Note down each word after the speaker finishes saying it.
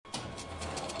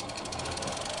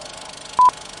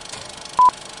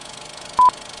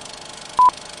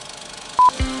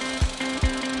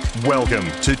Welcome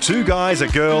to Two Guys, a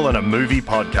Girl and a Movie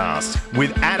podcast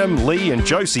with Adam, Lee and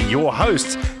Josie, your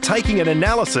hosts, taking an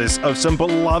analysis of some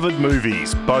beloved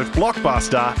movies, both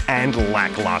blockbuster and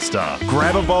lackluster.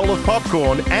 Grab a bowl of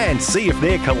popcorn and see if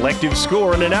their collective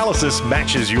score and analysis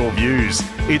matches your views.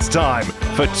 It's time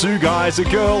for Two Guys, a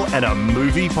Girl and a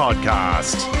Movie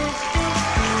podcast.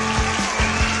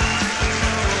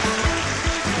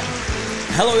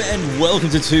 Hello and welcome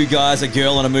to Two Guys, a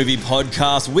Girl and a Movie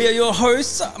podcast. We are your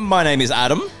hosts. My name is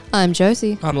Adam. I'm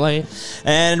Josie. I'm Lee.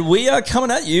 And we are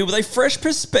coming at you with a fresh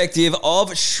perspective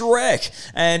of Shrek.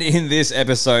 And in this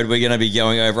episode, we're going to be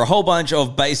going over a whole bunch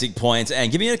of basic points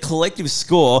and giving it a collective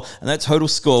score. And that total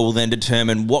score will then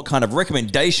determine what kind of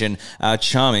recommendation our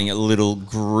charming little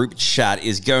group chat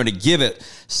is going to give it.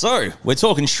 So, we're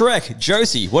talking Shrek.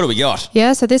 Josie, what do we got?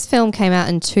 Yeah, so this film came out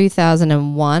in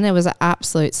 2001. It was an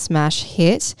absolute smash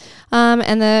hit.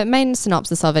 And the main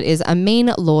synopsis of it is a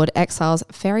mean lord exiles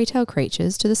fairy tale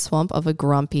creatures to the swamp of a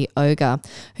grumpy ogre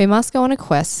who must go on a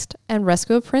quest and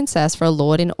rescue a princess for a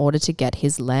lord in order to get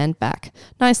his land back.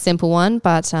 Nice simple one,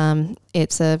 but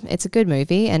it's a good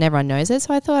movie and everyone knows it,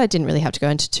 so I thought I didn't really have to go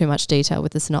into too much detail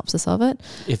with the synopsis of it.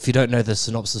 If you don't know the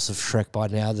synopsis of Shrek by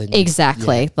now, then...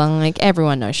 Exactly. Yeah. Like,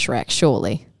 everyone knows Shrek,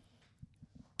 surely.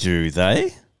 Do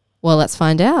they? Well, let's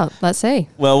find out. Let's see.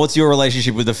 Well, what's your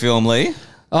relationship with the film, Lee?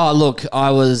 Oh, look,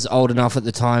 I was old enough at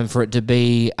the time for it to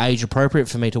be age appropriate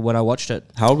for me to when I watched it.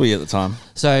 How old were you at the time?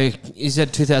 So, you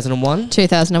said 2001?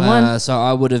 2001. So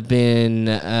I would have been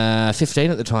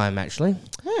 15 at the time, actually.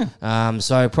 Yeah.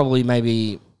 So probably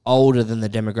maybe older than the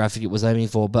demographic it was aiming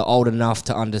for, but old enough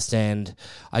to understand,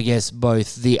 I guess,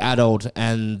 both the adult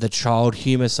and the child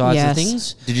humour sides of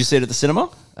things. Did you see it at the cinema?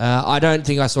 I don't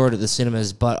think I saw it at the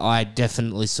cinemas, but I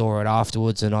definitely saw it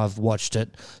afterwards, and I've watched it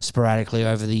sporadically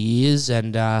over the years.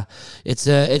 And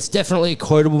it's definitely a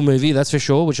quotable movie, that's for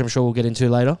sure, which I'm sure we'll get into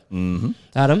later. Mm-hmm.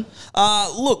 Adam?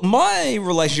 Look, my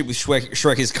relationship with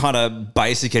Shrek is kind of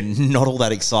basic and not all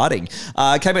that exciting.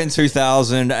 It came out in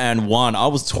 2001. I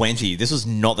was 20. This was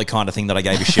not the kind of thing that I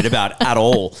gave a shit about at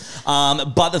all.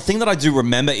 But the thing that I do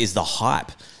remember is the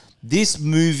hype. This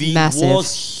movie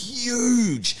was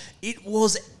huge. It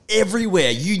was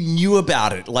everywhere. You knew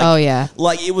about it. Oh, yeah.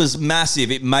 Like, it was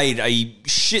massive. It made a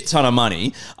shit ton of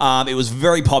money. It was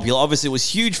very popular. Obviously, it was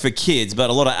huge for kids,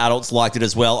 but a lot of adults liked it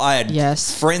as well. I had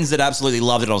friends that absolutely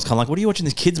loved it. I was kind of like, what are you watching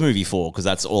this kids movie for? Because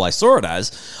that's all I saw it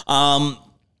as.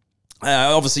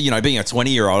 Obviously, you know, being a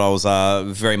 20-year-old, I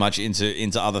was very much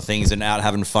into other things and out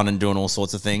having fun and doing all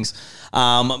sorts of things.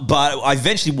 But I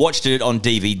eventually watched it on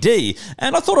DVD,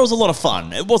 and I thought it was a lot of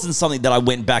fun. It wasn't something that I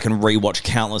went back and rewatched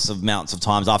countless amounts of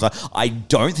times after. I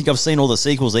don't think I've seen all the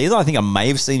sequels either. I think I may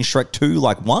have seen Shrek 2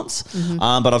 like once,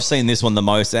 but I've seen this one the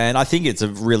most, and I think it's a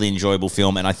really enjoyable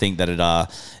film, and I think that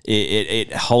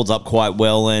it holds up quite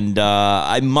well, and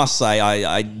I must say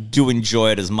I do enjoy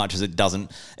it as much as it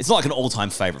doesn't. It's not like an all-time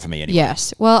favourite for me anymore.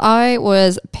 Yes. Well, I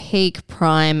was peak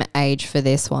prime age for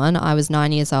this one. I was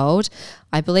 9 years old.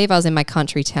 I believe I was in my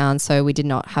country town, so we did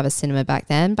not have a cinema back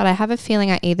then, but I have a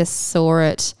feeling I either saw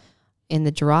it in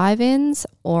the drive-ins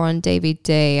or on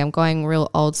DVD. I'm going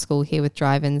real old school here with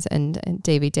drive-ins and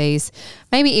DVDs.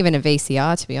 Maybe even a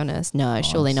VCR, to be honest. No,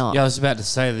 surely not. Yeah, I was about to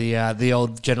say the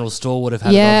old general store would have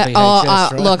had it on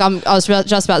VHS, right? Look, I was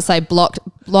just about to say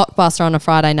Blockbuster on a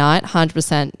Friday night,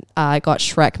 100%. I got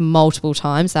Shrek multiple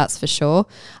times, that's for sure.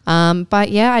 But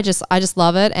yeah, I just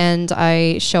love it, and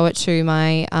I show it to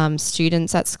my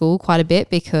students at school quite a bit,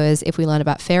 because if we learn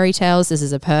about fairy tales, this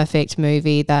is a perfect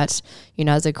movie that, you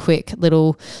know, is a quick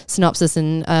little synopsis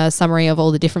and summary of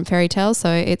all the different fairy tales.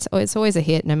 So it's always a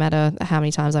hit, no matter how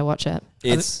many times I watch it.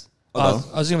 I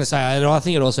was going to say, I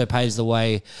think it also paves the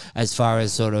way as far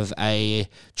as sort of a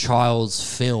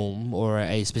child's film, or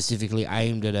a specifically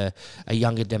aimed at a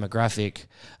younger demographic,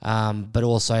 but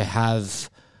also have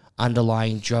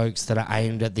underlying jokes that are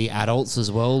aimed at the adults as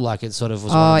well. Like, it sort of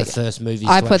was one of the first movies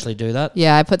to actually do that.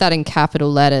 Yeah, I put that in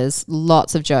capital letters.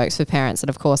 Lots of jokes for parents that,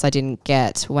 of course, I didn't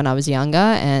get when I was younger,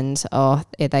 and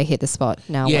they hit the spot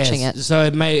now watching it. So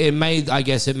it made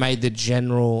the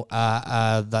general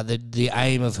the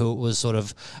aim of who it was sort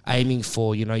of aiming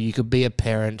for. You know, you could be a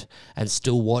parent and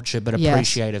still watch it, but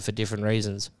appreciate it for different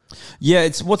reasons. Yeah,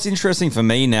 it's what's interesting for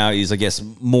me now is, I guess,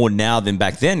 more now than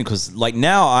back then, because like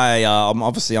now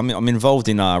I'm involved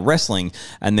in wrestling,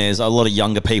 and there's a lot of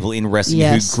younger people in wrestling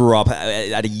who grew up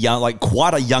at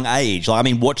quite a young age. Like, I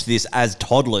mean, watched this as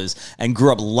toddlers and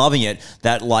grew up loving it.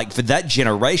 That, like, for that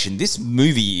generation, this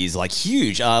movie is like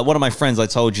huge. One of my friends, I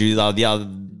told you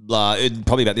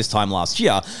probably about this time last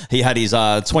year, he had his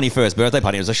 21st birthday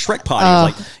party. It was a Shrek party.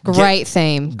 It was like, great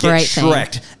theme. Great theme.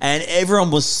 Shrek'd. And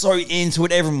everyone was so into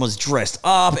it. Everyone was dressed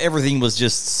up. Everything was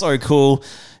just so cool.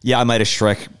 Yeah, I made a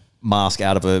Shrek mask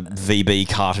out of a VB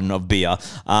carton of beer.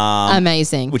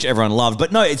 Amazing. Which everyone loved.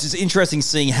 But no, it's just interesting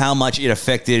seeing how much it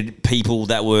affected people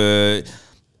that were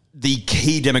the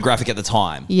key demographic at the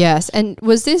time. Yes. And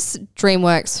was this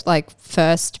DreamWorks like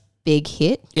first big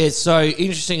hit? Yeah, so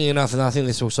interestingly enough, and I think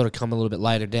this will sort of come a little bit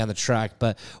later down the track,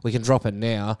 but we can drop it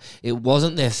now. It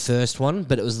wasn't their first one,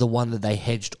 but it was the one that they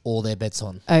hedged all their bets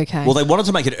on. Okay. Well, they wanted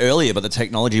to make it earlier, but the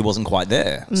technology wasn't quite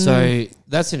there. So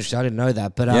that's interesting. I didn't know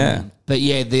that, but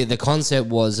the concept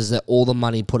was that all the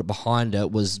money put behind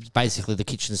it was basically the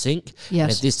kitchen sink. Yes.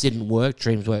 And if this didn't work,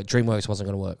 DreamWorks wasn't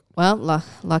going to work. Well,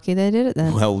 lucky they did it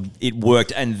then. Well, it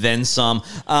worked and then some.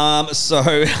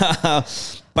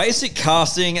 Basic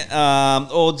casting,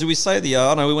 or do we say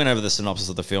no, we went over the synopsis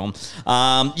of the film.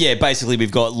 Basically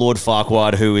we've got Lord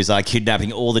Farquaad, who is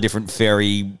kidnapping all the different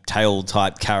fairy tale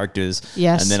type characters.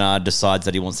 Yes. And then decides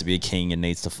that he wants to be a king and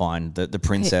needs to find the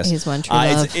princess. His one true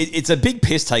love. It's a big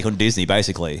piss take on Disney,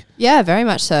 basically. Yeah, very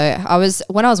much so.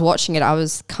 When I was watching it, I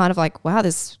was kind of like, wow,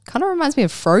 this kind of reminds me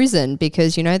of Frozen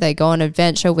because, they go on an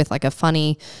adventure with like a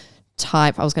funny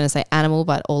type, I was going to say animal,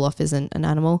 but Olaf isn't an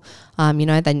animal.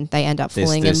 Then they end up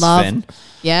falling in love. Sven.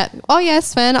 Yeah. Oh, yeah,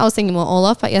 Sven. I was thinking more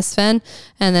Olaf, but yes, Sven.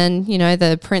 And then,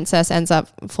 the princess ends up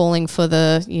falling for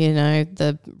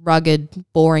the rugged,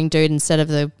 boring dude instead of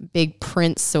the big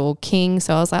prince or king.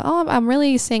 So I was like, oh, I'm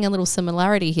really seeing a little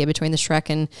similarity here between the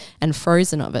Shrek and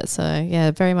Frozen of it. So, yeah,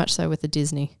 very much so with the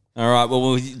Disney. All right, well,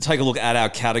 we'll take a look at our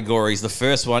categories. The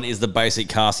first one is the basic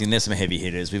casting. There's some heavy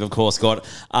hitters. We've, of course, got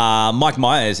Mike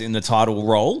Myers in the title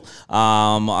role.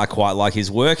 I quite like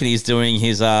his work, and he's doing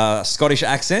his Scottish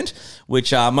accent,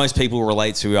 which most people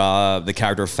relate to the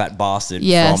character of Fat Bastard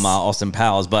from Austin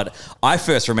Powers. But I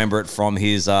first remember it from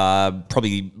his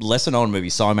probably lesser-known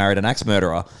movie, So I Married an Axe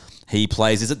Murderer. He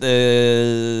plays, is it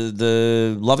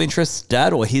the love interest's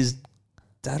dad or his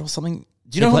dad or something?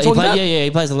 Do you know what I'm talking about? Yeah, he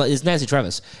plays it's Nancy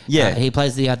Travis. Yeah. He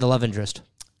plays the love interest.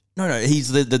 No, he's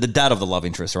the dad of the love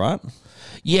interest, right?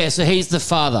 Yeah, so he's the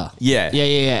father. Yeah.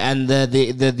 And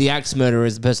the axe murderer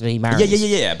is the person he marries.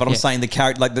 Yeah. But I'm saying the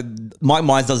character, Mike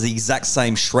Myers does the exact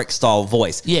same Shrek style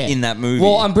voice in that movie.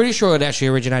 Well, I'm pretty sure it actually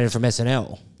originated from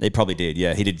SNL. It probably did,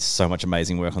 yeah. He did so much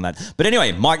amazing work on that. But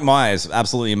anyway, Mike Myers,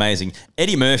 absolutely amazing.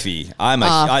 Eddie Murphy,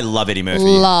 I love Eddie Murphy.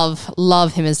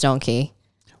 Love him as Donkey.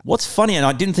 What's funny, and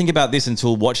I didn't think about this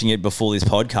until watching it before this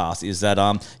podcast, is that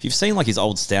if you've seen his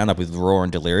old stand-up with Raw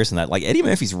and Delirious and that, Eddie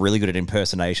Murphy's really good at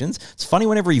impersonations. It's funny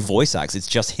whenever he voice acts, it's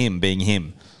just him being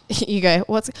him. You go,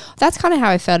 that's kind of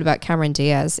how I felt about Cameron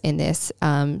Diaz in this.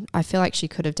 I feel like she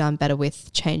could have done better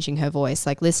with changing her voice.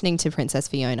 Like listening to Princess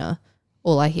Fiona,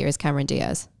 all I hear is Cameron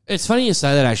Diaz. It's funny you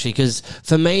say that actually, because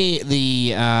for me,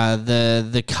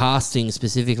 the casting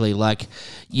specifically,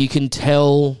 you can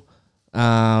tell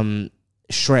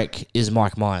Shrek is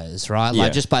Mike Myers, right? Yeah.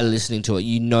 Just by listening to it,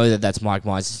 you know that's Mike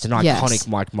Myers. It's an iconic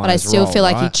Mike Myers. But I still feel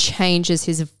like right? he changes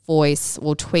his voice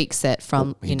or tweaks it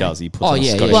from. He does. He puts Oh, on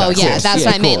yeah, Scottish Well, accent. yeah, that's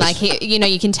what I mean. course.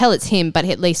 You can tell it's him, but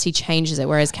at least he changes it.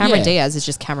 Whereas Cameron Diaz is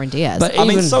just Cameron Diaz. But I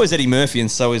mean, so is Eddie Murphy and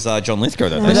so is John Lithgow.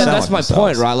 Though. But that's my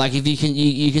point, right? If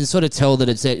you can sort of tell that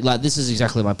it's this is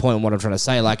exactly my point and what I'm trying to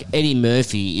say. Eddie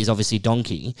Murphy is obviously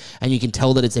Donkey, and you can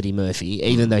tell that it's Eddie Murphy,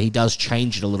 even though he does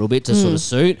change it a little bit to sort of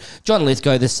suit. John Lithgow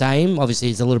the same. Obviously,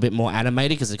 he's a little bit more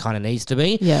animated because it kind of needs to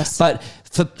be. Yes. But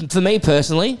for me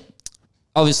personally,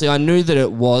 obviously, I knew that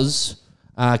it was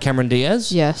Cameron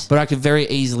Diaz. Yes. But I could very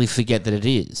easily forget that it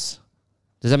is.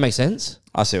 Does that make sense?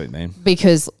 I see what you mean.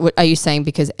 because are you saying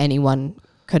because anyone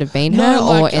could have been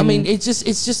her?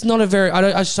 It's just not a very.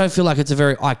 I just don't feel like it's a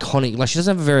very iconic. She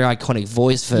doesn't have a very iconic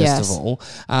voice, first of all.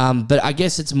 But I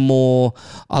guess it's more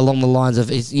along the lines of,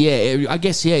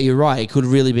 you're right. It could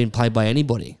really been played by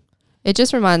anybody. It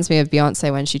just reminds me of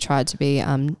Beyonce when she tried to be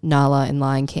Nala in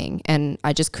Lion King, and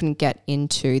I just couldn't get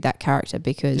into that character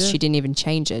because she didn't even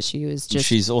change it. She was just.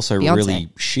 She's also Beyonce. really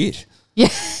shit. Yeah.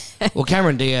 Well,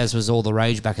 Cameron Diaz was all the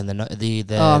rage back in the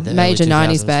major early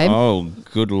 90s babe. Oh,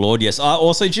 good Lord, yes.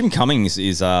 Also, Jim Cummings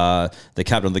is the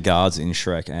captain of the guards in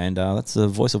Shrek, and that's the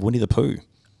voice of Winnie the Pooh.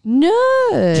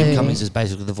 No. Jim Cummings is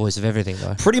basically the voice of everything,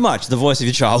 though. Pretty much the voice of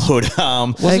your childhood.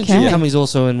 Wasn't Jim Cummings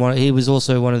also in one? He was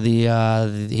also one of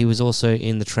the. He was also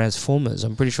in the Transformers.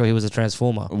 I'm pretty sure he was a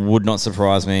Transformer. Would not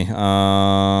surprise me.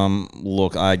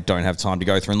 Look, I don't have time to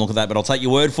go through and look at that, but I'll take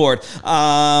your word for it.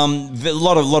 A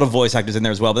lot of voice actors in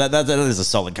there as well, but that is a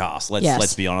solid cast.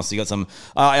 Let's be honest. You got some.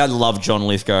 I love John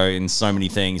Lithgow in so many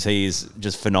things. He's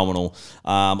just phenomenal.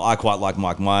 I quite like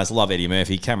Mike Myers. Love Eddie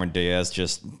Murphy. Cameron Diaz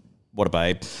just What a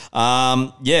babe.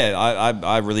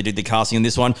 I really did the casting in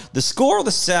this one. The score or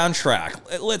the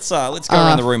soundtrack? Let's go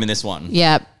around the room in this one.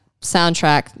 Yeah,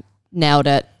 soundtrack, nailed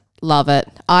it. Love it.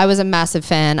 I was a massive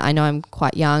fan. I know I'm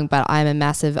quite young, but I'm a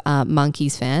massive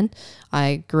Monkeys fan.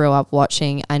 I grew up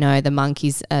watching, the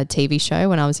Monkeys TV show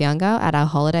when I was younger at our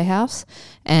holiday house,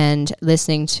 and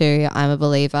listening to I'm a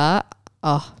Believer,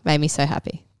 made me so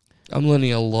happy. I'm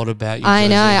learning a lot about you. I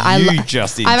know. You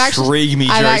just intrigue me,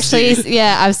 Josie.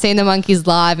 I've seen the Monkeys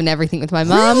live and everything with my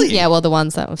mum. Really? Yeah, well, the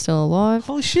ones that were still alive.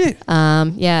 Holy shit.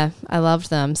 I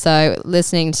loved them. So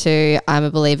listening to I'm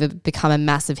a Believer become a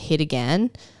massive hit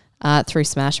again through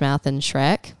Smash Mouth and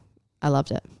Shrek, I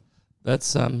loved it.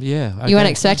 That's okay. You weren't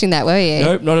expecting that, were you?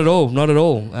 Nope, not at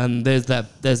all. And there's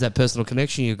that personal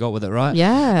connection you got with it, right?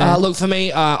 Yeah. Look, for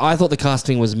me, I thought the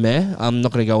casting was meh. I'm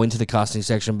not going to go into the casting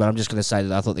section, but I'm just going to say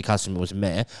that I thought the casting was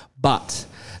meh. But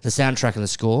the soundtrack and the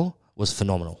score was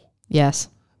phenomenal. Yes.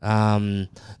 The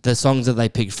songs that they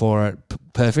picked for it,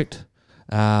 perfect.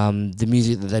 The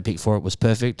music that they picked for it was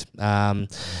perfect.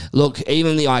 Look,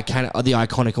 even the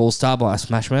iconic All Star by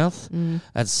Smash Mouth,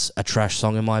 that's a trash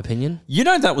song in my opinion.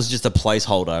 That was just a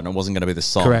placeholder and it wasn't going to be the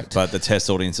song. Correct. But the test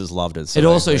audiences loved it. So it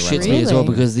also shits me as well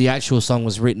Really? because the actual song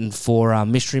was written for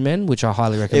Mystery Men, which I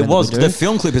highly recommend. It was. that we do. The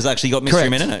film clip has actually got Mystery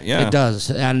Men in it. Yeah. It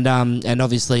does. And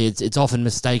obviously it's often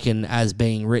mistaken as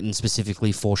being written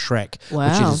specifically for Shrek, Wow.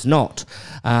 which it is not.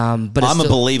 But I'm a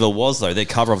Believer was, though. Their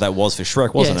cover of that was for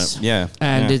Shrek, wasn't Yes. it? Yeah.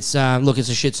 And it's it's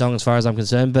a shit song as far as I'm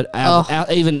concerned. But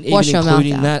even wash your mouth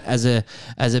including out. that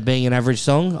as it being an average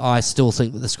song, I still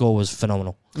think that the score was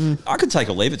phenomenal. I could take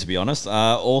or leave it, to be honest.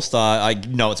 All Star, I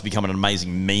know it's become an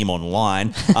amazing meme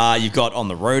online. You've got On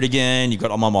the Road Again. You've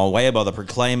got I'm on My Way by the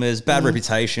Proclaimers. Bad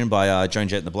Reputation by Joan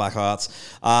Jett and the Blackhearts.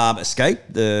 Escape,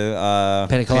 the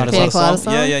Pina Colada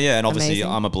song. Yeah. And obviously,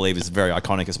 Amazing. I'm a Believer is very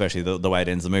iconic, especially the way it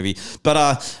ends the movie.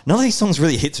 But none of these songs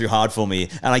really hit too hard for me.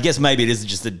 And I guess maybe it is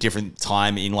just a different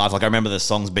time in life. Like, I remember the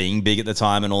songs being big at the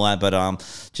time and all that, but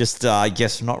I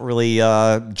guess not really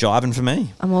jiving for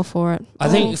me. I'm all for it. I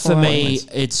think for me,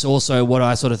 it's also what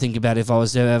I sort of think about if I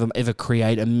was to ever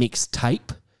create a mixed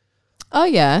tape. Oh,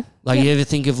 yeah. Like, you ever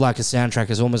think of like a soundtrack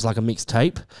as almost like a mixed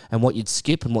tape and what you'd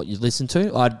skip and what you'd listen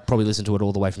to? I'd probably listen to it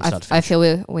all the way from start to finish. I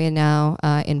feel we're now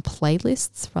in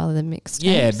playlists rather than mixed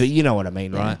Yeah, tapes. but you know what I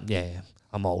mean, right? Yeah.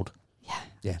 I'm old.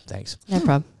 Yeah, thanks. No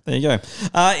problem. There you go.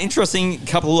 Interesting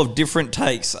couple of different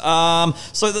takes.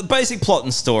 So the basic plot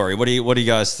and story. What do you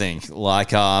guys think?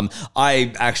 Like,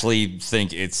 I actually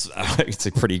think it's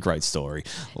a pretty great story.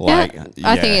 Like,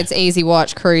 I think it's easy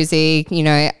watch, cruisy.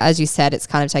 As you said, it's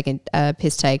kind of taken a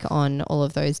piss take on all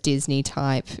of those Disney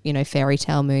type, fairy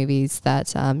tale movies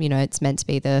that, it's meant to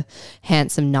be the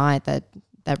handsome knight that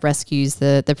rescues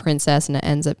the princess and it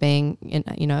ends up being,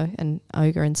 an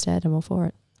ogre instead. I'm all for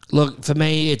it. Look, for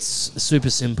me, it's super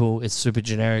simple. It's super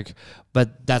generic,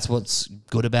 but that's what's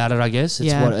good about it, I guess.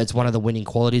 It's one of the winning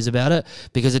qualities about it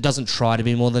because it doesn't try to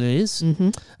be more than it is.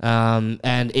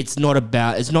 And it's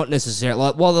not necessarily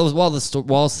like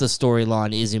whilst the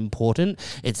storyline is important,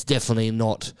 it's definitely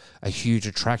not a huge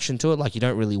attraction to it. Like, you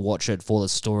don't really watch it for the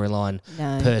storyline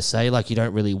per se. Like, you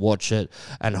don't really watch it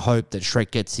and hope that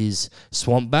Shrek gets his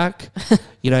swamp back,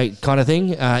 kind of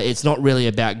thing. It's not really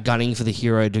about gunning for the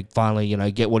hero to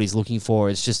finally, get what he's looking for.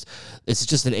 It's just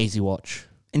an easy watch.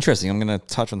 Interesting. I'm going to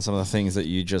touch on some of the things that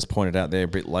you just pointed out there a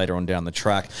bit later on down the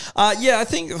track. I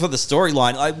think for the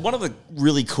storyline, one of the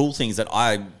really cool things that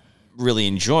I really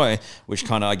enjoy, which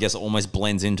kind of, I guess, almost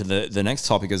blends into the next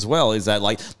topic as well, is that,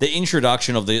 like, the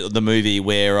introduction of the movie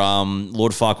where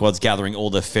Lord Farquaad's gathering all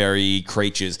the fairy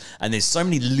creatures, and there's so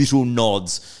many little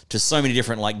nods to so many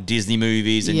different, like, Disney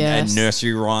movies and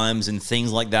nursery rhymes and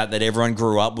things like that everyone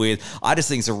grew up with. I just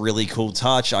think it's a really cool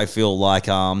touch. I feel like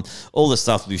all the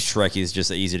stuff with Shrek is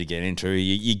just easy to get into.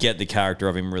 You get the character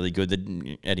of him really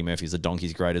good. Eddie Murphy's the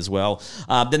donkey's great as well.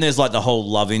 Then there's, like, the whole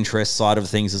love interest side of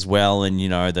things as well, and,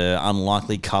 the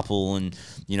unlikely couple and,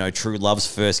 true love's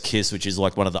first kiss, which is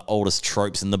like one of the oldest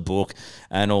tropes in the book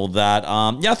and all that.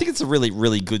 I think it's a really,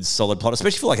 really good, solid plot,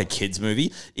 especially for like a kid's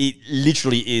movie. It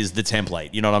literally is the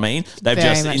template. You know what I mean? They've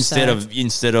Very just, much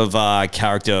instead of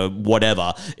character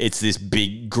whatever, it's this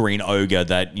big green ogre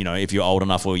that, if you're old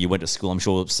enough or you went to school, I'm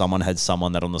sure someone had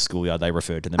someone that on the schoolyard they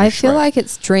referred to them as I feel Shrek. like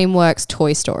it's DreamWorks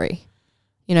Toy Story.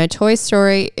 Toy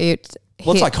Story,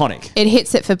 What's iconic? It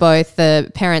hits it for both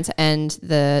the parents and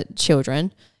the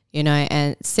children,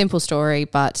 and simple story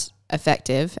but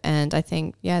effective. And I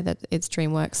think, that it's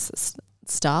DreamWorks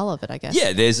style of it, I guess.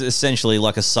 Yeah, there's essentially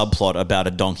like a subplot about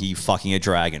a donkey fucking a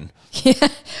dragon. Yeah,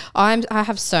 I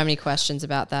have so many questions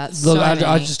about that. Look, so I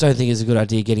many. just don't think it's a good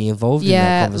idea getting involved in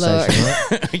that conversation.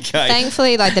 Right? Okay.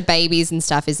 Thankfully, like the babies and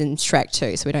stuff is in Shrek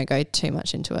too, so we don't go too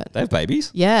much into it. They have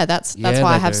babies? Yeah, that's Yeah,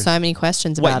 why I they have do. so many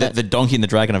questions Wait, about it. the donkey and the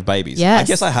dragon have babies? Yes. I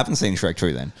guess I haven't seen Shrek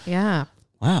 2 then. Yeah.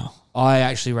 Wow. I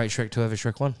actually rate Shrek 2 over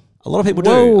Shrek 1. A lot of people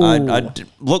Whoa. do.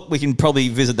 Look, we can probably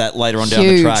visit that later on down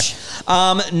the Huge.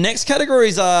 track. Next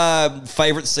categories are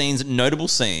favourite scenes, notable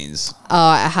scenes.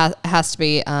 Oh, it has to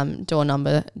be door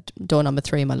number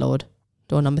 3, my lord.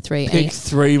 Door number 3. Pick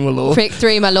 3, my lord. Pick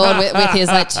 3, my lord, with his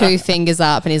like 2 fingers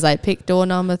up, and he's like, pick door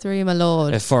number 3, my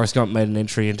lord. If Forrest Gump made an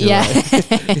entry into Yeah.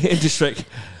 into Shrek.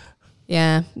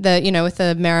 Yeah, with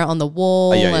the mirror on the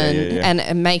wall yeah.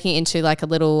 And making it into like a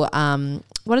little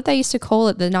what did they used to call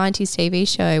it? The 90s TV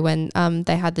show when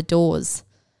they had the doors.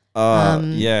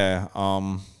 Yeah.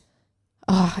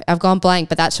 Oh, I've gone blank,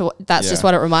 but that's just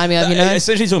what it reminded me of.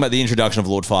 Essentially talking about the introduction of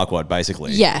Lord Farquaad,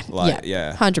 basically. Yeah, Like,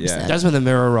 yeah, yeah. 100%. Yeah. That's when the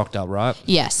mirror rocked up, right?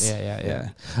 Yes.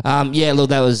 Yeah. Look,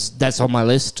 that's on my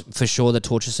list for sure. The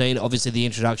torture scene, obviously, the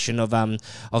introduction of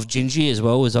Gingy as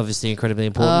well was obviously incredibly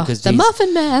important because the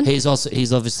Muffin Man. He's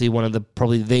obviously one of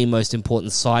probably the most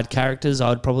important side characters. I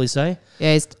would probably say.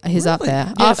 Yeah, he's up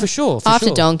there. Yeah, for sure. After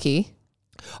sure. Donkey.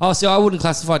 Oh, so I wouldn't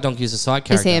classify Donkey as a side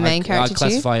character. Is he a main character I'd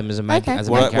classify him as a main. Okay. As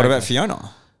a main What character. about Fiona?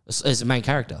 As a main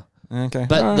character? Okay.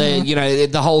 But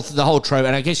the whole trope,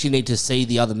 and I guess you need to see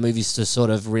the other movies to sort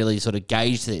of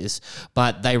gauge this.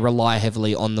 But they rely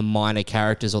heavily on the minor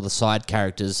characters or the side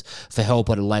characters for help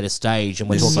at a later stage. And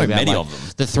we're There's talking so about many like, of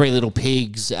them. the Three Little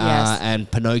Pigs Yes.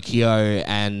 and Pinocchio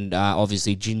and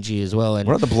obviously Gingy as well. And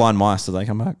What are the blind mice? Do they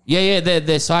come back?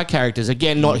 they're side characters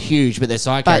again, not huge, but they're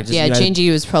side But characters. yeah,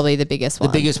 Gingy was probably the biggest one.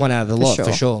 The biggest one out of the lot,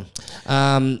 for sure.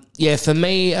 For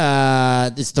me,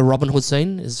 it's the Robin Hood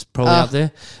scene is probably up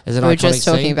there. As an we were iconic just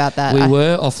talking scene. about that. We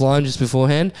were offline just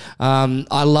beforehand.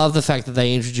 I love the fact that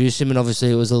they introduced him, and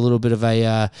obviously it was a little bit of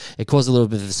it caused a little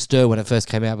bit of a stir when it first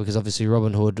came out because obviously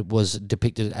Robin Hood was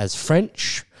depicted as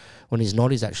French when he's not.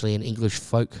 He's actually an English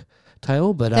folk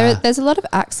tale. But there's a lot of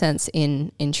accents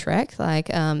in Shrek. Like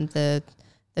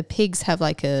the pigs have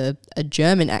like a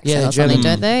German accent or something,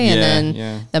 don't they? And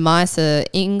then the mice are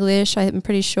English, I'm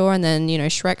pretty sure. And then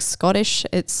Shrek's Scottish.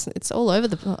 It's all over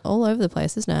the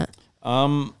place, isn't it?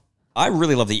 I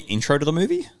really love the intro to the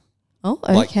movie. Oh,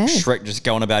 okay. Like Shrek just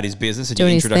going about his business and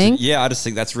Doing his introduction. thing? Yeah, I just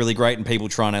think that's really great. And people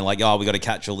trying to we got to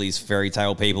catch all these fairy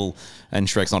tale people, and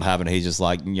Shrek's not having it. He's just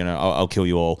like, I'll kill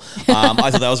you all.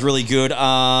 I thought that was really good.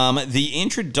 The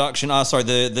introduction,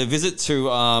 the visit to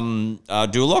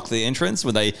Duloc, the entrance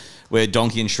where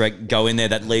Donkey and Shrek go in there,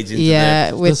 that leads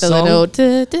into with the song?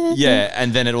 little yeah,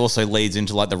 and then it also leads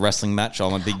into like the wrestling match.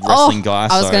 I'm a big wrestling guy.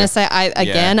 I was going to say,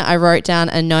 I wrote down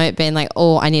a note being like,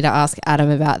 I need to ask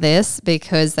Adam about this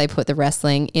because they put the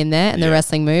wrestling in there and the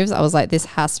wrestling moves. I was like, this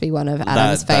has to be one of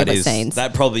Adam's favorite scenes.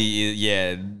 That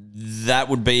probably, that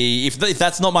would be, if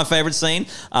that's not my favorite scene,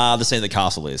 the scene at the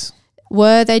castle is.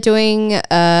 Were they doing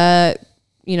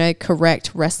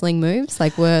correct wrestling moves?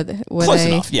 Like were Close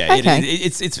they enough? Yeah, okay.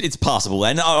 it's passable,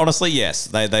 and honestly, yes,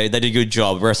 they did a good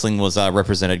job. Wrestling was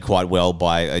represented quite well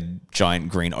by a giant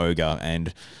green ogre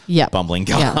and bumbling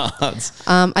guards.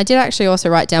 I did actually also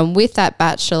write down with that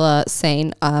bachelor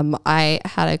scene. I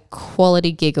had a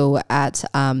quality giggle at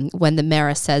when the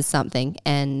mayor says something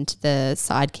and the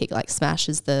sidekick like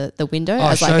smashes the window.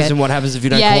 Oh, shows him what happens if you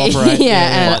don't cooperate.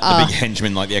 And, like the big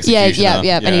henchman, like the executioner.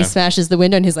 Yeah, and he smashes the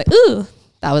window and he's like, ooh.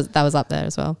 That was up there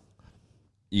as well.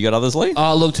 You got others, Lee?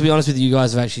 Oh, look, to be honest with you, you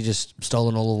guys have actually just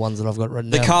stolen all the ones that I've got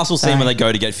written The down. castle scene when they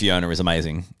go to get Fiona is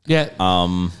amazing. Yeah.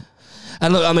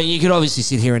 And look, I mean, you could obviously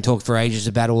sit here and talk for ages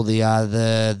about all the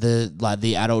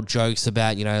adult jokes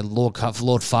about Lord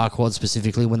Farquaad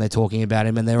specifically when they're talking about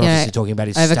him, and they're obviously talking about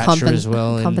his stature as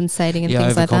well, and compensating and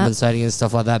things like that. Overcompensating and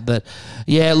stuff like that. But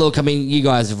yeah, look, I mean, you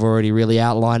guys have already really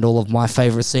outlined all of my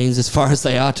favorite scenes as far as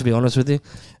they are. To be honest with you,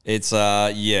 it's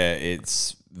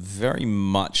it's very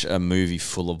much a movie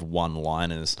full of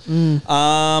one-liners.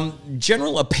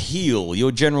 General appeal,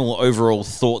 your general overall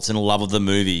thoughts and love of the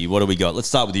movie. What do we got? Let's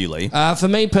start with you, Lee. for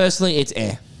me personally, it's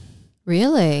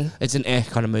Really? It's an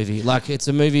kind of movie. Like, it's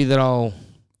a movie that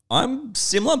I'm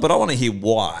similar, but I want to hear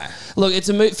why. Look,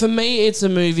 for me, it's a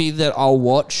movie that I'll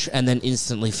watch and then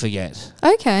instantly forget.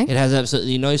 Okay. It has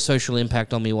absolutely no social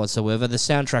impact on me whatsoever. The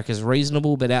soundtrack is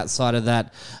reasonable, but outside of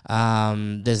that,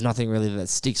 there's nothing really that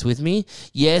sticks with me.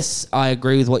 Yes, I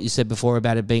agree with what you said before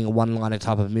about it being a one-liner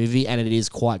type of movie, and it is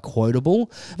quite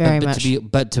quotable. Very much.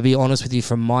 But to be honest with you,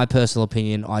 from my personal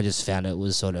opinion, I just found it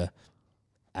was sort of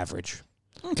average.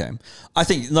 Okay. I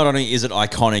think not only is it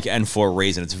iconic and for a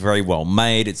reason, it's very well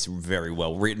made, it's very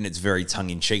well written, it's very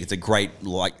tongue-in-cheek. It's a great,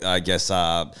 like, I guess,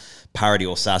 parody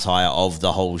or satire of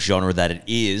the whole genre that it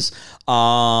is.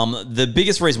 The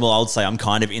biggest reason, I would say I'm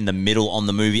kind of in the middle on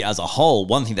the movie as a whole,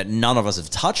 one thing that none of us have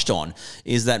touched on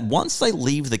is that once they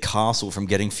leave the castle from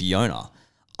getting Fiona,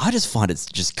 I just find it's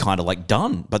just kind of like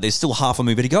done, but there's still half a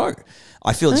movie to go.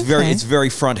 I feel it's very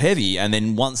front heavy, and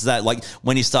then once that, like,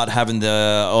 when you start having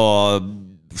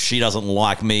the she doesn't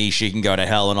like me, she can go to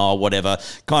hell, and whatever,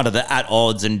 kind of the at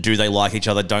odds, and do they like each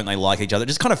other, don't they like each other, it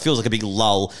just kind of feels like a big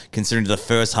lull considering the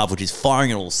first half, which is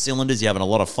firing on all cylinders, you're having a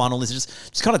lot of fun on this, it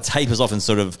just kind of tapers off and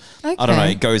sort of, I don't know,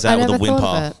 it goes out with a whimper.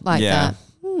 Of it like that.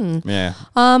 Yeah.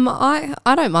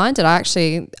 I don't mind it. I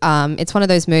actually, it's one of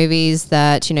those movies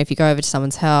that, you know, if you go over to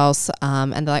someone's house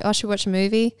and they're like, oh, should we watch a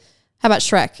movie? How about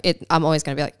Shrek? I'm always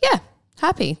going to be like, yeah,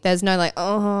 happy. There's no like,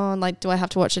 oh, like, do I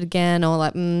have to watch it again? Or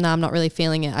like, no, I'm not really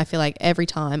feeling it. I feel like every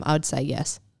time I would say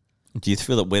yes. Do you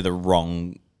feel that we're the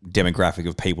wrong demographic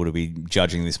of people to be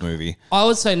judging this movie? I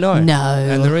would say no. No.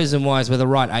 And the reason why is we're the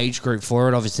right age group for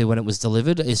it, obviously, when it was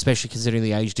delivered, especially considering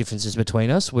the age differences between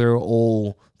us. We're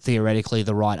all theoretically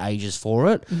the right ages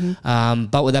for it.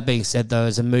 But with that being said, though,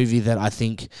 it's a movie that I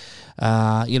think,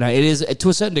 it is, to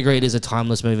a certain degree, it is a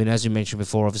timeless movie. And as you mentioned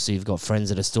before, obviously, you've got friends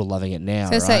that are still loving it now. I was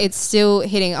going to say, it's still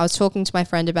hitting. I was talking to my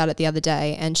friend about it the other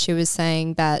day, and she was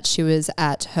saying that she was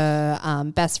at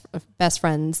her best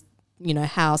friend's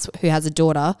house who has a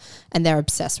daughter, and they're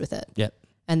obsessed with it. Yep.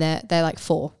 And they're like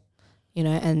 4,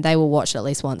 and they will watch it at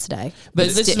least once a day. But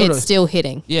it's still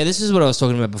hitting. Yeah, this is what I was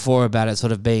talking about before about it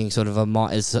sort of being sort of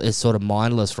it's sort of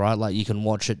mindless, right? Like you can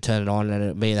watch it, turn it on, and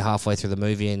it be halfway through the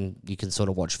movie, and you can sort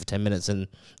of watch for 10 minutes and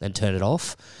then turn it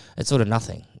off. It's sort of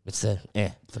nothing. It's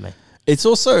for me. It's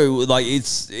also like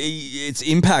its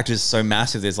impact is so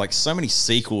massive. There's like so many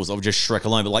sequels of just Shrek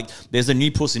alone, but like there's a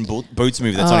new Puss in Boots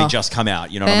movie that's only just come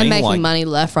out. You know what I mean? They're making like, money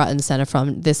left, right, and center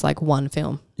from this like one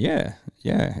film. Yeah.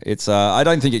 It's I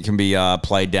don't think it can be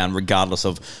played down regardless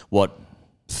of what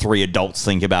 3 adults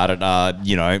think about it.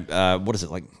 What is it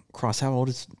like? Christ, how old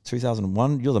is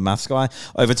 2001? You're the maths guy.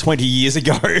 Over 20 years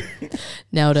ago.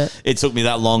 Nailed it. It took me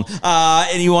that long.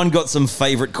 Anyone got some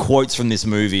favourite quotes from this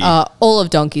movie? All of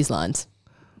Donkey's lines.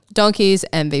 Donkey's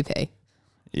MVP.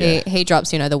 Yeah. He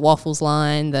drops, the waffles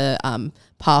line, the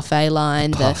parfait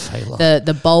line,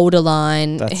 the boulder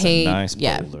line. That's a nice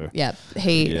boulder. Yeah.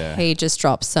 He just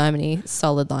drops so many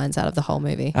solid lines out of the whole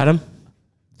movie. Adam?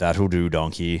 That'll do,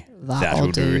 donkey. That'll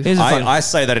do. I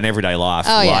say that in everyday life.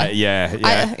 Oh, yeah.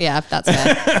 Like, yeah. That's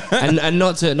fair. and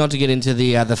not to get into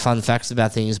the fun facts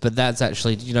about things, but that's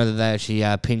actually, that they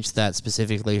actually pinched that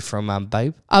specifically from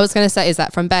Babe? I was going to say, is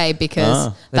that from Babe?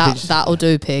 Because that'll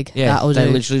do, pig. Yeah, that'll they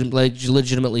do.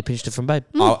 legitimately pinched it from Babe.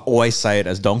 I always say it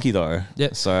as donkey, though.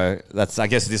 Yep. So I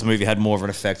guess this movie had more of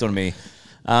an effect on me.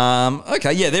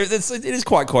 Okay, yeah, it is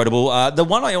quite quotable. The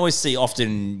one I always see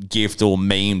often gifted or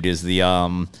memed is the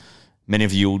many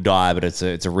of you will die, but it's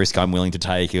a risk I'm willing to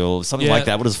take, or something like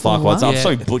that. What is fuck? What? I've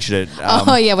so butchered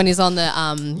it. When he's on the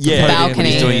balcony, when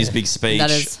he's doing his big speech. That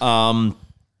is.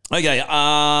 Okay.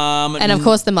 And of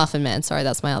course, the Muffin Man. Sorry,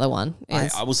 that's my other one.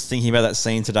 I was thinking about that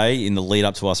scene today in the lead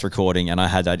up to us recording, and I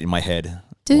had that in my head.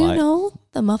 Do you know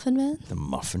the Muffin Man? The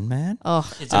Muffin Man?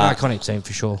 Oh, it's an iconic scene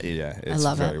for sure. Yeah, it's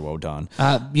very well done.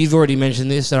 You've already mentioned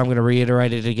this, and I'm going to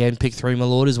reiterate it again. Pick 3, my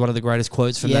lord, is one of the greatest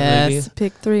quotes from that movie. Yes,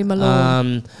 pick 3, my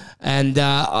lord. And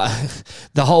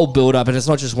the whole build-up, and it's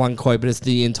not just one quote, but it's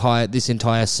this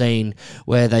entire scene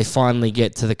where they finally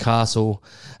get to the castle,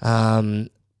 and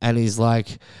he's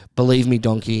like, "Believe me,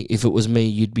 donkey, if it was me,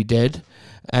 you'd be dead."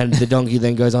 And the donkey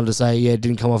then goes on to say, "Yeah, it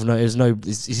didn't come off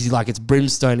he's like, it's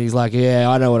brimstone." He's like, "Yeah,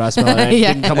 I know what I smell. It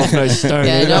didn't come off no stone."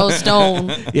 Yeah, no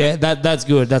stone. Yeah, that's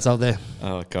good. That's up there.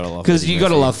 Oh, gotta love it. Because you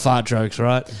gotta love fart jokes,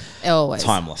 right? Always.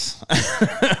 Timeless.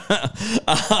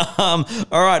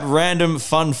 All right, random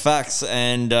fun facts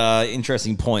and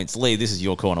interesting points. Lee, this is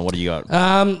your corner. What do you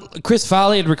got? Chris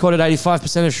Farley had recorded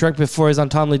 85% of Shrek before his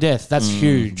untimely death. That's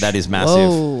huge. That is massive.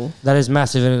 Whoa. That is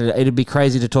massive, and it'd be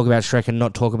crazy to talk about Shrek and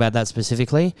not talk about that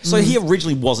specifically. So he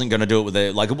originally wasn't going to do it with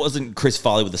it wasn't Chris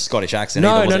Farley with the Scottish accent.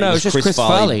 No, either, no, it was just Chris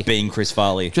Farley being Chris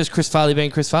Farley. Just Chris Farley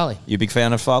being Chris Farley. You a big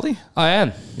fan of Farley? I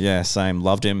am. Yeah, same.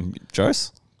 Loved him.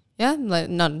 Jose? Yeah, like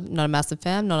not a massive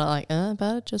fan, not like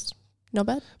but just not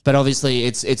bad. But obviously,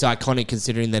 it's iconic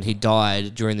considering that he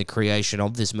died during the creation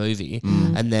of this movie,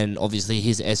 and then obviously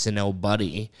his SNL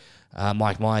buddy,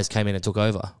 Mike Myers, came in and took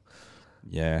over.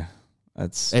 Yeah,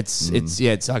 it's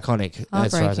iconic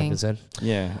as far as I'm concerned.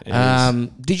 Yeah, it is.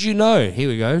 Did you know? Here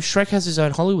we go. Shrek has his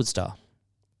own Hollywood star.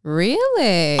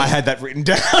 Really? I had that written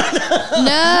down. No.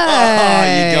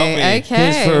 you got me.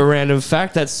 Okay. Here's for a random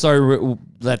fact. That's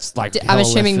that's like. I'm hell left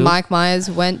assuming field. Mike Myers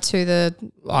went to the.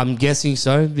 I'm guessing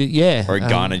so. But yeah. Or a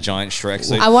guy in a giant Shrek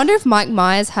suit. I wonder if Mike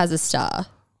Myers has a star.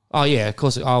 Oh yeah, of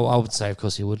course. I would say, of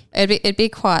course, he would. It'd be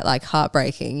quite like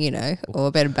heartbreaking, or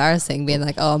a bit embarrassing, being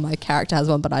like, "Oh, my character has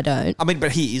one, but I don't." I mean,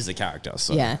 but he is the character.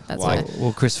 So Yeah, that's like, right.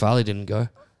 Well, Chris Farley didn't go.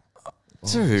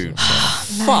 Dude,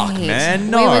 fuck, Mate, man.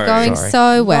 No. we were going Sorry.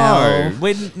 so well.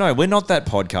 No, we're not that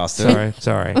podcaster.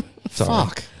 Sorry.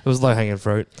 Fuck. It was low hanging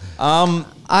fruit.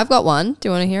 I've got one. Do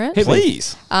you want to hear it?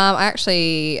 Please. I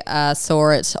actually saw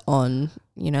it on,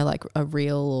 like a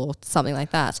reel or something like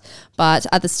that. But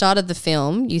at the start of the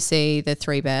film, you see the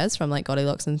three bears from like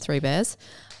Goldilocks and Three Bears.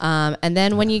 And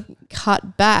then when you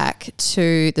cut back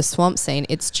to the swamp scene,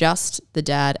 it's just the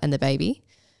dad and the baby.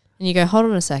 And you go, hold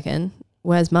on a second,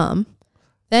 where's mum?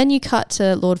 Then you cut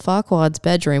to Lord Farquaad's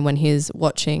bedroom when he's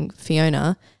watching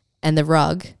Fiona, and the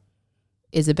rug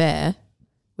is a bear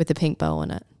with a pink bow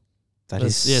on it. That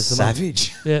is Yeah, it's the mum.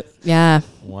 savage. Yeah. Yeah.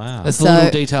 Wow. That's the So-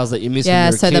 little details that you miss. Yeah,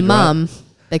 when you're a so kid, the right? mum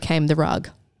became the rug.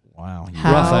 Wow.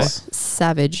 How Rough, eh?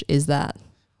 savage is that?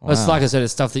 It's like I said,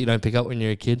 it's stuff that you don't pick up when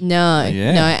you're a kid. No,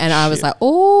 Yeah, no. And I was shit. like,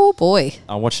 oh boy.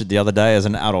 I watched it the other day as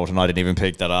an adult, and I didn't even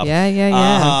pick that up.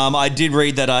 Yeah. I did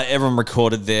read that everyone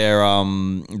recorded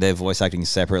their voice acting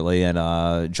separately,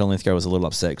 and John Lithgow was a little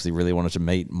upset because he really wanted to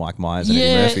meet Mike Myers and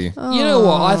Eddie Murphy. You know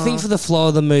what? I think for the flow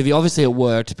of the movie, obviously it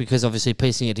worked because obviously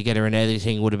piecing it together and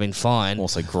editing would have been fine.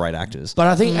 Also, great actors. But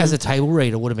I think as a table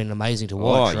reader, it would have been amazing to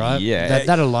watch, Oh, right? yeah.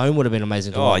 That alone would have been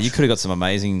amazing to watch. You could have got some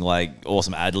amazing,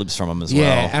 awesome ad libs from him as Yeah,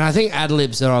 well. and I think ad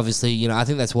libs are obviously, I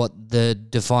think that's what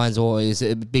defines or is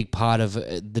a big part of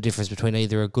the difference between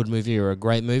either a good movie or a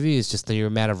great movie is just the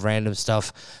amount of random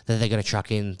stuff that they're going to chuck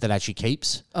in that actually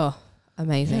keeps. Oh,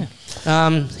 amazing.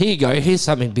 Here you go. Here's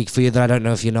something big for you that I don't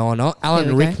know if you know or not. Alan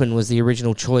Here we go. Rickman was the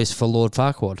original choice for Lord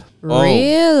Farquaad.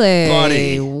 Really?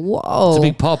 buddy. Whoa. It's a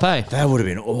big pop, eh? That would have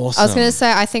been awesome. I was going to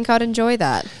say, I think I'd enjoy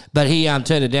that. But he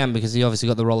turned it down because he obviously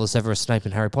got the role of Severus Snape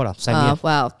in Harry Potter. Same year.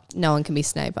 Well, no one can be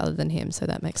Snape other than him, so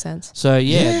that makes sense. So,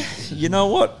 yeah. You know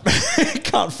what?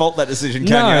 Can't fault that decision, No,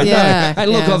 can you? Yeah, no.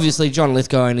 And look, yeah. obviously, John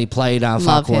Lithgow only played Love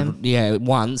Farquaad, him.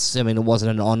 once. I mean, it wasn't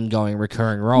an ongoing,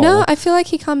 recurring role. No, I feel like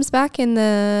he comes back in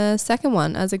the second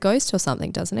one as a ghost or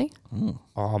something, doesn't he?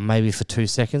 Oh, maybe for 2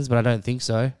 seconds, but I don't think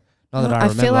so. Not that I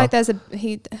remember. feel like there's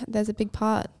a big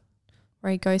part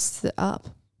where he ghosts it up.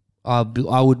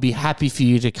 I would be happy for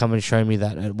you to come and show me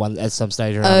that at some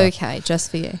stage or another. Okay, just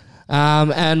for you.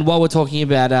 And while we're talking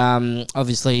about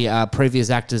obviously previous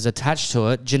actors attached to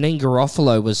it, Janine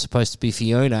Garofalo was supposed to be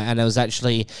Fiona, and it was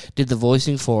actually did the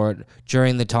voicing for it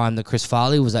during the time that Chris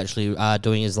Farley was actually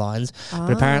doing his lines.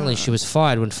 But apparently she was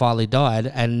fired when Farley died,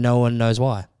 and no one knows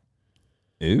why.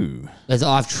 Ooh. As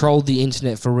I've trolled the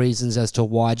internet for reasons as to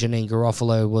why Janine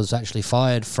Garofalo was actually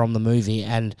fired from the movie,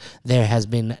 and there has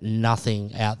been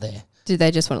nothing out there. Did they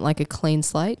just want like a clean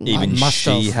slate? Even must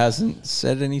she have. hasn't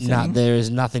said anything. No, there is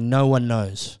nothing. No one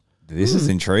knows. This is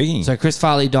intriguing. So Chris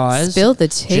Farley dies. Spill the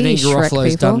tea, Janine Shrek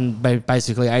Garofalo's people. done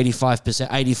basically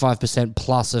 85%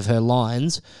 plus of her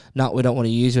lines. No, we don't want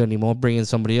to use her anymore. Bring in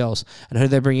somebody else. And who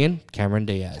they bring in? Cameron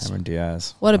Diaz. Cameron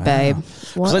Diaz. What a Wow. babe.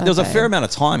 What So there was a babe. fair amount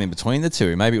of time in between the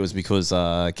two. Maybe it was because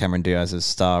Cameron Diaz's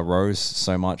star rose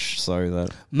so much so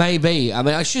that... Maybe. I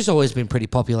mean, she's always been pretty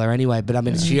popular anyway. But I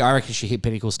mean, I reckon she hit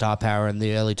pinnacle star power in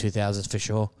the early 2000s for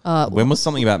sure. When was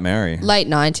Something About Mary? Late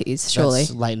 90s, surely.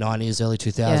 That's late 90s, early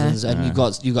 2000s, and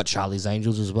you got Charlie's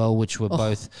Angels as well, which were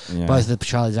both the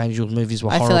Charlie's Angels movies were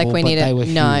I horrible. feel like we but need they were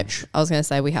to. No, huge. I was going to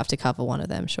say we have to cover one of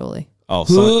them, surely.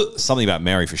 Oh, Something About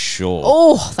Mary for sure.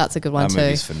 Oh, that's a good one That too.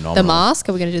 movie's phenomenal. The Mask.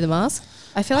 Are we going to do The Mask?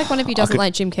 I feel like one of you doesn't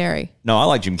like Jim Carrey. No, I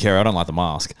like Jim Carrey. I don't like The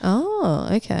Mask. Oh,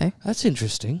 okay. That's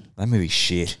interesting. That movie's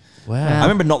shit. Wow. I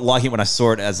remember not liking it when I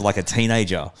saw it as like a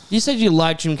teenager. You said you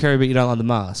like Jim Carrey, but you don't like The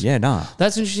Mask. Yeah, nah.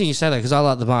 That's interesting you say that because I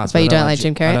like The Mask. But you I don't like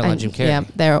Jim Carrey? I don't like Jim Carrey. Yeah,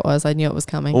 there it was. I knew it was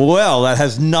coming. Well, that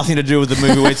has nothing to do with the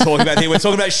movie we're talking about here. We're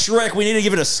talking about Shrek. We need to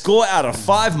give it a score out of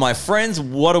 5, my friends.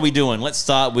 What are we doing? Let's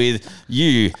start with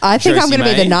you. I think I'm Josie going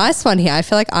to be the May. nice one here. I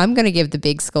feel like I'm going to give the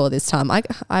big score this time.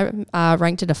 I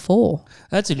ranked it a 4.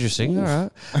 That's interesting. All right.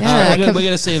 Yeah, we're going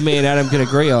to see if me and Adam can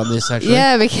agree on this, actually.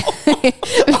 Yeah, because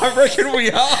I reckon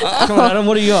we are. Come on, Adam,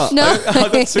 what do you got? no. I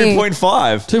got 2.5.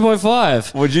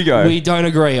 2.5. What'd you go? We don't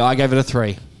agree. I gave it a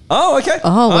 3. Oh, okay.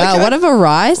 Oh wow, Okay. what a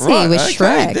variety Right, with okay.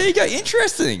 Shrek. There you go.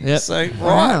 Interesting. Yep. So, right.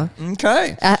 Wow.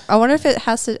 Okay. I wonder if it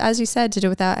has to, as you said, to do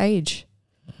with our age.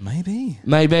 Maybe.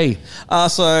 Maybe.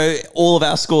 So, all of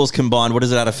our scores combined, what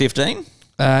is it out of 15?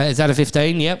 Is that a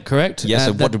 15? Yep, correct. Yeah,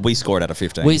 so what did we score it out of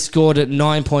 15? We scored it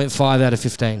 9.5 out of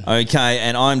 15. Okay,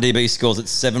 and IMDb scores it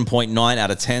 7.9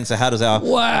 out of 10. So how does our...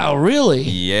 Wow, really?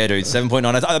 Yeah, dude,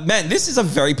 7.9. Man, this is a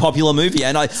very popular movie,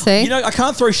 and I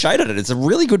can't throw shade at it. It's a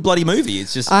really good bloody movie.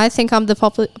 It's just... I think I'm the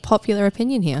popular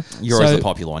opinion here. You're always the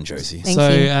popular one, Josie. Thank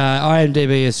you.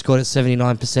 IMDb has scored at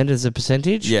 79% as a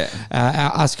percentage. Yeah.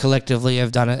 Us collectively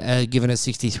have given it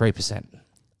 63%.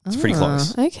 It's pretty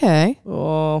close. Okay.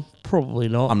 Oh, probably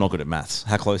not. I'm not good at maths.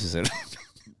 How close is it?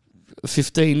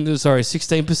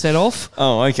 16% off.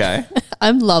 Oh, okay.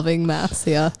 I'm loving maths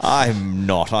here. I'm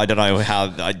not. I don't know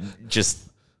how.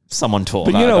 Someone taught.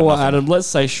 But you know what, Adam? Let's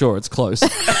say sure, it's close. Look,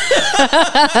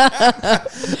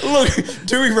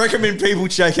 do we recommend people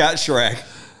check out Shrek?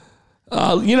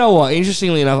 You know what?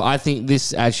 Interestingly enough, I think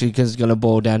this actually is going to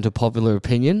boil down to popular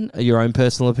opinion, your own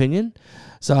personal opinion.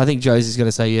 So I think Josie's going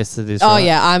to say yes to this. Oh right?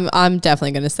 yeah, I'm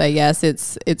definitely going to say yes.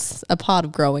 It's a part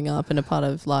of growing up and a part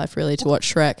of life, really, to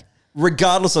watch Shrek.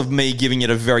 Regardless of me giving it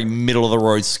a very middle of the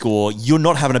road score, you're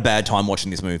not having a bad time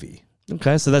watching this movie.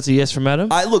 Okay, so that's a yes from Adam.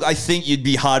 I think you'd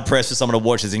be hard pressed for someone to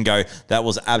watch this and go, "That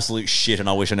was absolute shit," and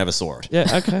I wish I never saw it.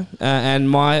 Yeah, okay. And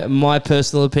my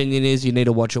personal opinion is you need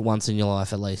to watch it once in your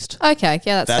life at least. Okay,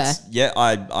 yeah, that's fair. Yeah,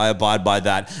 I abide by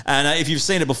that. And if you've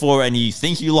seen it before and you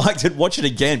think you liked it, watch it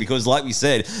again because, like we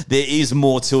said, there is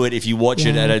more to it if you watch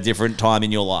it at a different time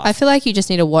in your life. I feel like you just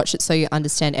need to watch it so you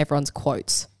understand everyone's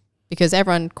quotes because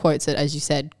everyone quotes it, as you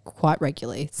said, quite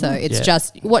regularly. So it's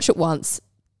just watch it once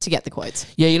to get the quotes.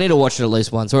 Yeah, you need to watch it at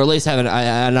least once, or at least have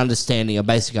an understanding, a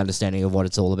basic understanding of what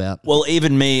it's all about. Well,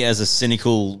 even me as a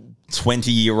cynical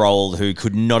 20-year-old who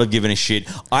could not have given a shit,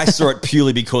 I saw it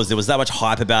purely because there was that much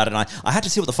hype about it, and I had to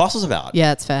see what the fuss was about. Yeah,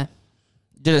 that's fair.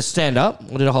 Did it stand up,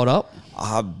 or did it hold up?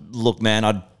 Look, man,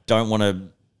 I don't want to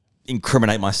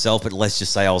incriminate myself, but let's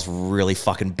just say I was really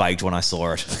fucking baked when I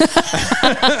saw it.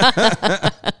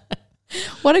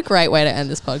 What a great way to end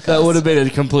this podcast. That would have been a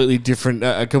completely different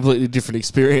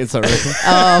experience, I reckon.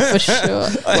 Oh, for sure.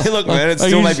 Hey, look, man, it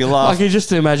still made me laugh. I can just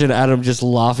imagine Adam just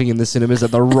laughing in the cinemas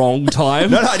at the wrong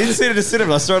time. No, I didn't see it at a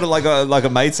cinema. I saw it at like a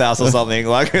mate's house or something.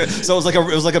 So it was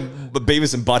like a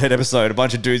Beavis and Butthead episode. A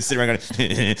bunch of dudes sitting around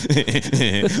going,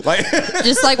 like,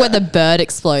 just like when the bird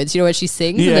explodes. You know when she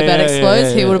sings and the bird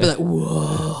explodes. He would have been like,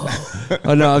 whoa.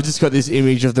 I know. I've just got this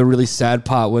image of the really sad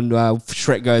part when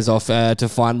Shrek goes off to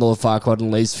find Lord Farquaad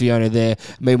and leaves Fiona there.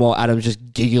 Meanwhile, Adam's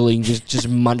just giggling, just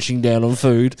munching down on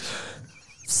food.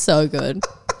 So good.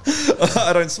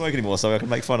 I don't smoke anymore, so I can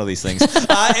make fun of these things.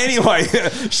 Anyway,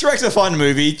 Shrek's a fun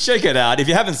movie. Check it out. If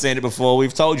you haven't seen it before,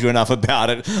 we've told you enough about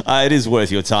it. It is worth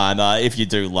your time. If you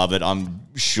do love it, I'm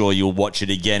sure you'll watch it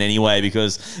again anyway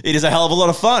because it is a hell of a lot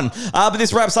of fun. But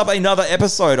this wraps up another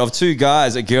episode of Two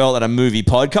Guys, a Girl, and a Movie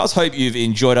podcast. Hope you've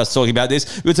enjoyed us talking about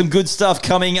this. We've got some good stuff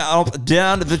coming up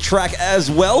down the track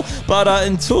as well. But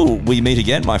until we meet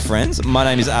again, my friends, my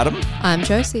name is Adam. I'm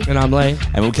Josie. And I'm Lee.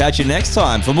 And we'll catch you next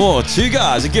time for more Two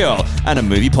Guys, a Girl, and a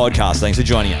Movie podcast. Thanks for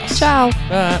joining us. Ciao.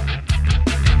 Bye.